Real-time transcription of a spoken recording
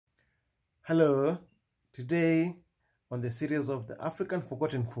Hello, today on the series of the African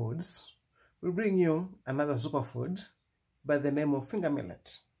Forgotten Foods, we bring you another superfood by the name of finger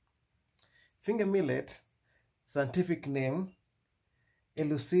millet. Finger millet, scientific name,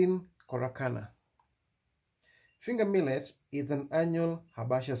 Eleusine Coracana. Finger millet is an annual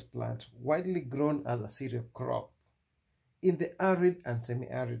herbaceous plant widely grown as a cereal crop in the arid and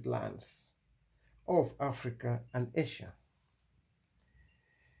semi-arid lands of Africa and Asia.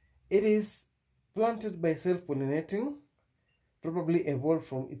 It is planted by self-pollinating, probably evolved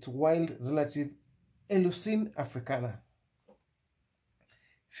from its wild relative Eleusine africana.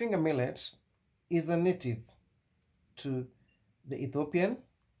 Finger millet is a native to the Ethiopian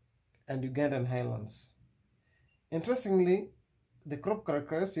and Ugandan highlands. Interestingly, the crop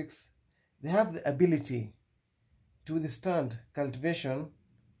characteristics, they have the ability to withstand cultivation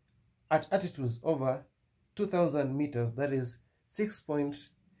at altitudes over 2,000 meters, that is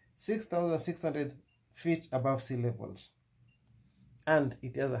 6,600 feet above sea levels. And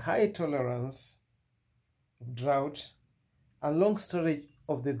it has a high tolerance of drought and long storage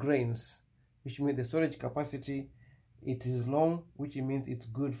of the grains, which means the storage capacity, it is long, which means it's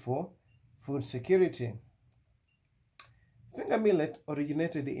good for food security. Finger millet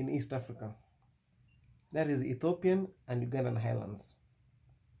originated in East Africa, that is Ethiopian and Ugandan highlands.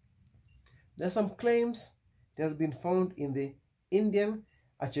 There are some claims it has been found in the Indian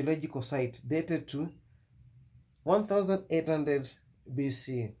archaeological site dated to 1800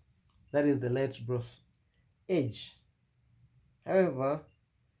 BC, that is the late Bronze Age. However,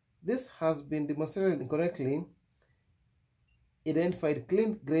 this has been demonstrated incorrectly. Identified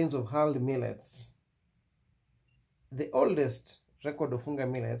clean grains of hulled millets. The oldest record of finger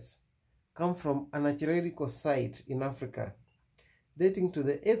millets come from an archaeological site in Africa dating to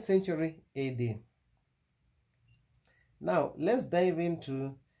the 8th century AD. Now, let's dive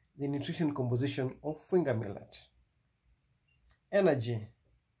into the nutrition composition of finger millet. Energy,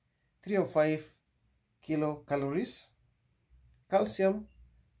 305 kilocalories. Calcium,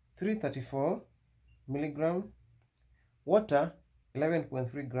 334 milligram. Water,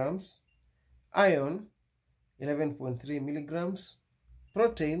 11.3 grams. Iron, 11.3 milligrams.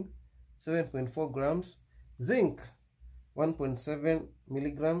 Protein, 7.4 grams. Zinc, 1.7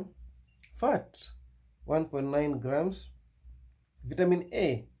 milligram. Fat, 1.9 grams. Vitamin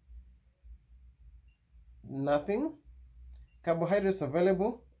A, nothing. Carbohydrates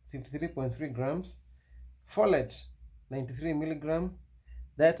available, 53.3 grams. Folate, 93 milligram.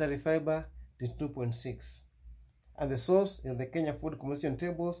 Dietary fiber, 22.6. And the source is the Kenya Food Composition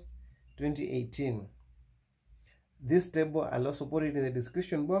Tables 2018. This table I'll also put it in the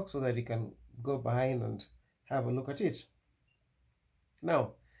description box so that you can go behind and have a look at it.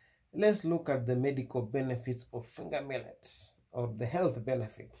 Now, let's look at the medical benefits of finger millets, or the health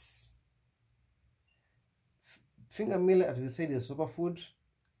benefits. Finger millet, as we said, is a superfood.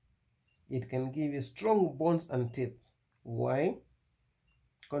 It can give you strong bones and teeth. Why?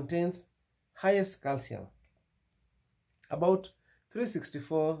 Contains highest calcium, about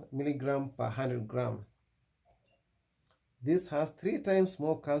 364 milligram per 100 gram. This has 3 times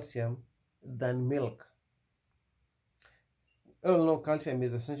more calcium than milk. We all know calcium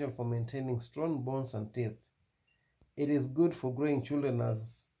is essential for maintaining strong bones and teeth. It is good for growing children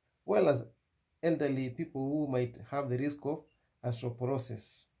as well as elderly people who might have the risk of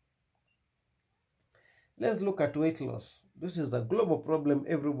osteoporosis. Let's look at weight loss. This is a global problem.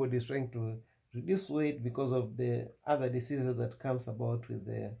 Everybody is trying to reduce weight because of the other diseases that comes about with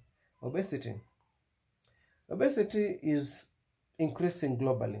the obesity. Obesity is increasing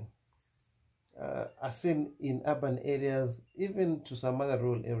globally, as seen in urban areas, even to some other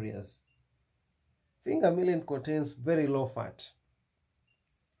rural areas. Finger millet contains very low fat,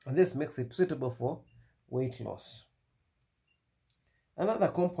 and this makes it suitable for weight loss. Another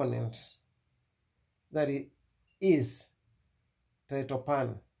component that is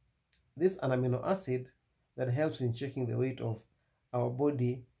tryptophan. This is an amino acid that helps in checking the weight of our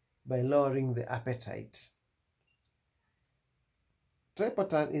body by lowering the appetite.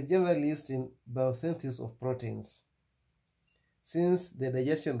 Tryptophan is generally used in biosynthesis of proteins. Since the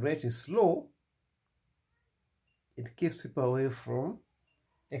digestion rate is slow, it keeps people away from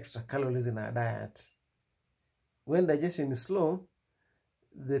extra calories in our diet. When digestion is slow,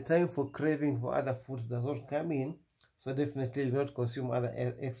 the time for craving for other foods does not come in, so definitely do not consume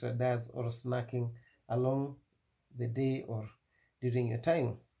other extra diets or snacking along the day or during your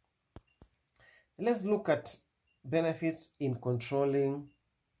time. Let's look at benefits in controlling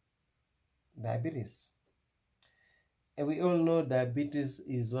diabetes. And we all know diabetes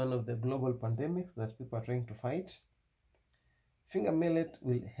is one of the global pandemics that people are trying to fight. Finger millet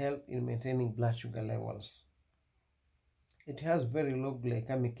will help in maintaining blood sugar levels. It has very low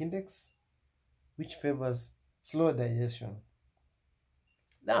glycemic index, which favors slow digestion,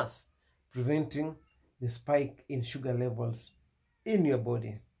 thus preventing the spike in sugar levels in your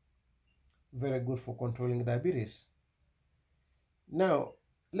body. Very good for controlling diabetes. Now,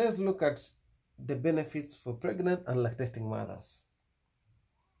 let's look at the benefits for pregnant and lactating mothers.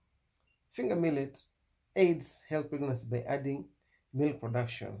 Finger millet aids health pregnancy by aiding in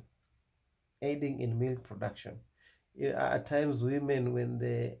milk production. At times, women, when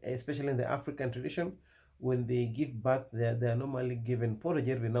they, especially in the African tradition, when they give birth, they are normally given porridge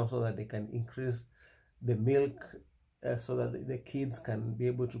every now so that they can increase the milk, so that the kids can be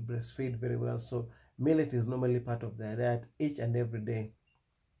able to breastfeed very well. So millet is normally part of their diet each and every day.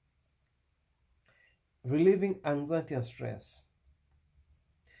 Relieving anxiety and stress.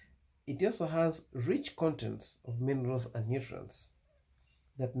 It also has rich contents of minerals and nutrients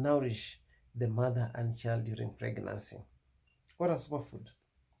that nourish the mother and child during pregnancy. What a superfood.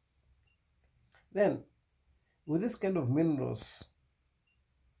 Then, with this kind of minerals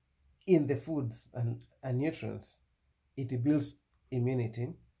in the foods and nutrients, it builds immunity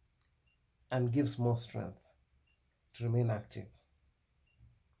and gives more strength to remain active.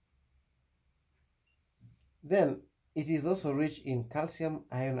 Then, it is also rich in calcium,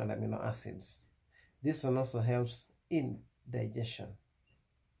 iron, and amino acids. This one also helps in digestion.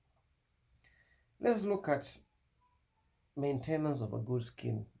 Let's look at maintenance of a good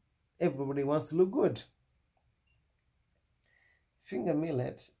skin. Everybody wants to look good. Finger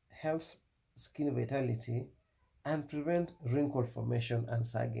millet helps skin vitality and prevent wrinkle formation and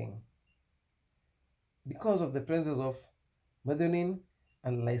sagging because of the presence of methionine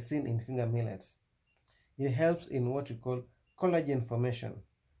and lysine in finger millets. It helps in what we call collagen formation,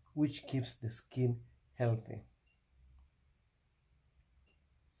 which keeps the skin healthy.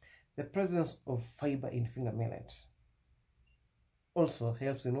 The presence of fiber in finger millet also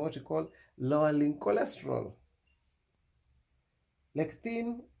helps in what we call lowering cholesterol.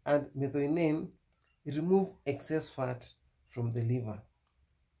 Lecithin and methionine remove excess fat from the liver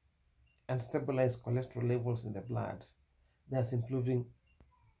and stabilize cholesterol levels in the blood, thus improving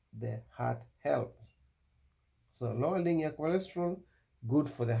the heart health. So lowering your cholesterol, good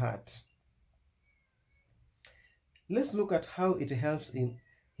for the heart. Let's look at how it helps in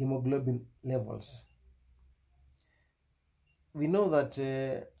hemoglobin levels. We know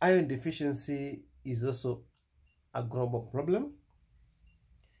that iron deficiency is also a global problem.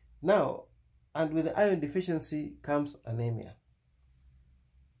 Now, and with iron deficiency comes anemia.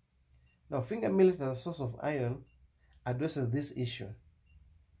 Now, finger millet as a source of iron addresses this issue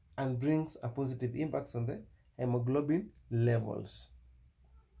and brings a positive impact on the hemoglobin levels.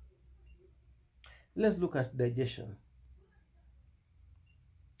 Let's look at digestion.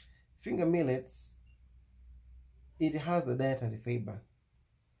 Finger millets, it has the dietary fiber,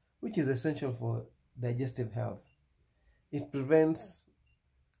 which is essential for digestive health. It prevents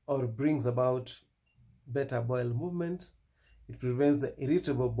or brings about better bowel movement. It prevents the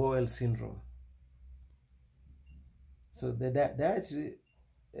irritable bowel syndrome. So the dietary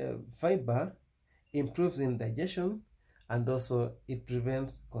fiber improves in digestion, and also it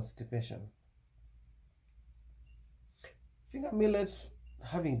prevents constipation. Finger millet,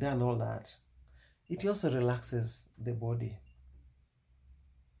 having done all that, it also relaxes the body.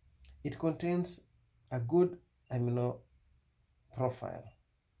 It contains a good amino profile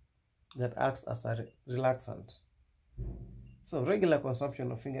that acts as a relaxant. So regular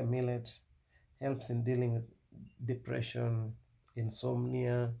consumption of finger millet helps in dealing with depression,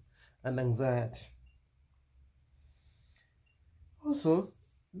 insomnia, and anxiety. Also,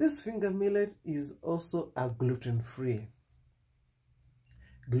 this finger millet is also a gluten-free.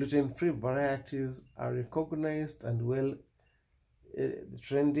 Gluten-free varieties are recognized and well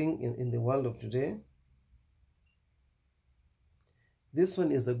trending in the world of today. This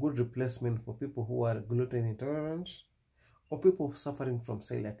one is a good replacement for people who are gluten intolerant or people suffering from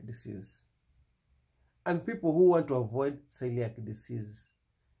celiac disease and people who want to avoid celiac disease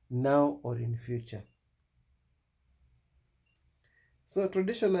now or in future. So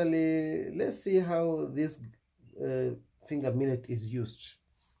traditionally, let's see how this finger millet is used.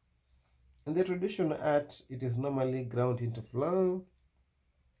 In the traditional art, it is normally ground into flour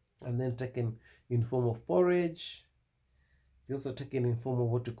and then taken in form of porridge. It's also taken in form of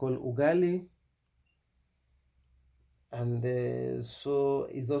what we call ugali, and so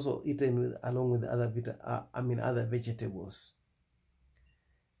it's also eaten with along with other other vegetables.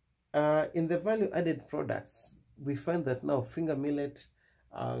 In the value-added products, we find that now finger millet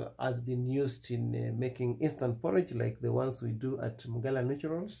has been used in making instant porridge like the ones we do at Mugala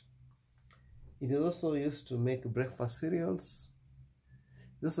Naturals. It is also used to make breakfast cereals.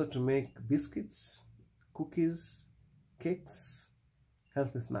 It's also to make biscuits, cookies, cakes,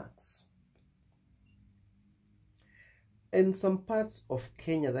 healthy snacks. In some parts of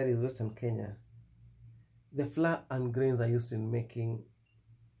Kenya, that is Western Kenya, the flour and grains are used in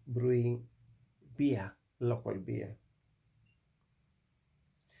brewing beer, local beer.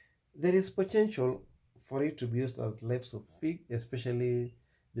 There is potential for it to be used as leaves of fig, especially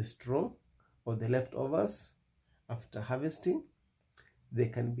the straw or the leftovers after harvesting. They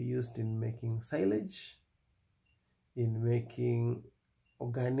can be used in making silage, in making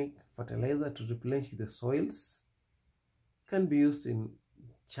organic fertilizer to replenish the soils, can be used in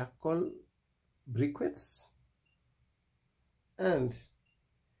charcoal briquettes, and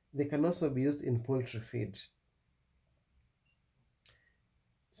they can also be used in poultry feed.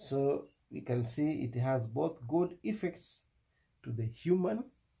 So we can see it has both good effects to the human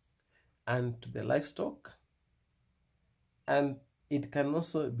and to the livestock, and it can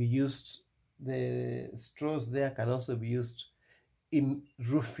also be used, the straws there can also be used in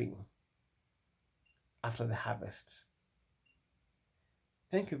roofing after the harvest.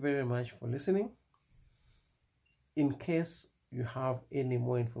 Thank you very much for listening. In case you have any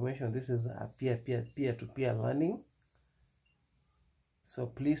more information, this is a peer-to-peer learning. So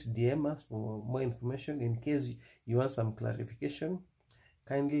please DM us for more information. In case you want some clarification,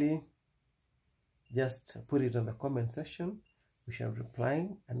 kindly just put it on the comment section. We shall reply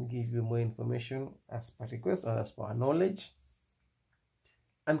and give you more information as per request or as per our knowledge.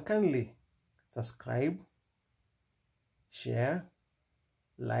 And kindly subscribe, share,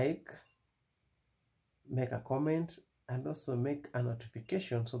 like, make a comment, and also make a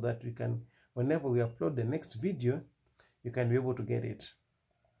notification so that we can, whenever we upload the next video, you can be able to get it.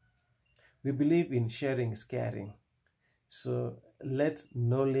 We believe in sharing is caring. So let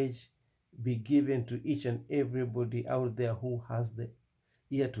knowledge be given to each and everybody out there who has the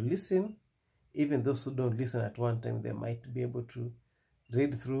ear to listen. Even those who don't listen at one time, they might be able to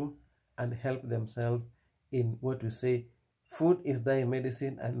read through and help themselves in what we say, food is thy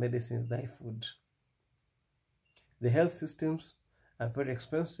medicine and medicine is thy food. The health systems are very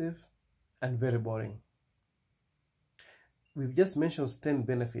expensive and very boring. We've just mentioned 10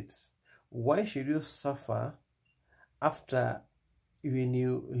 benefits. Why should you suffer after, when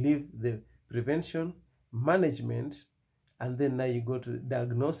you leave the prevention, management, and then now you go to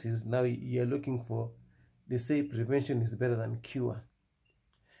diagnosis? Now you're looking for, they say prevention is better than cure.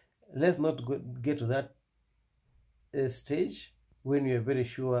 Let's not get to that stage when we are very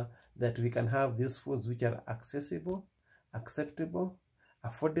sure that we can have these foods which are accessible, acceptable,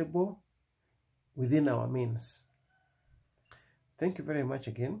 affordable, within our means. Thank you very much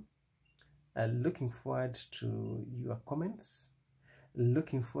again. Looking forward to your comments,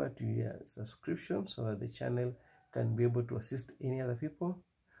 looking forward to your subscription so that the channel can be able to assist any other people,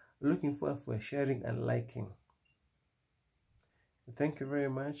 looking forward for sharing and liking. Thank you very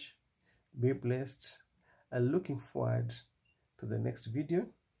much. Be blessed. Looking forward to the next video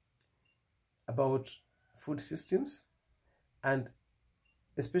about food systems and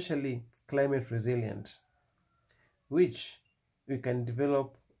especially climate resilient, which we can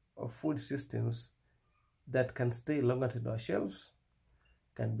develop food systems that can stay longer in our shelves,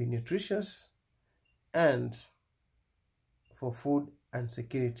 can be nutritious, and for food and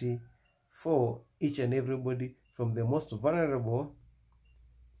security for each and everybody, from the most vulnerable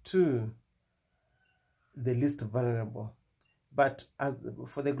to the least vulnerable. But as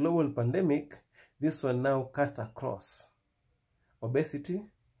for the global pandemic, this one now cuts across obesity,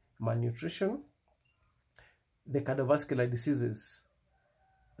 malnutrition, the cardiovascular diseases.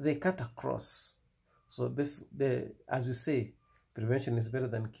 They cut across. So as we say, prevention is better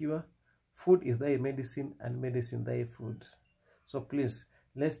than cure. Food is thy medicine and medicine thy food. So please,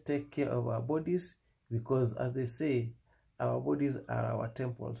 let's take care of our bodies, because as they say, our bodies are our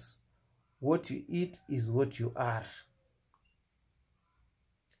temples. What you eat is what you are.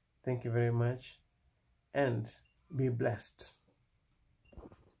 Thank you very much and be blessed.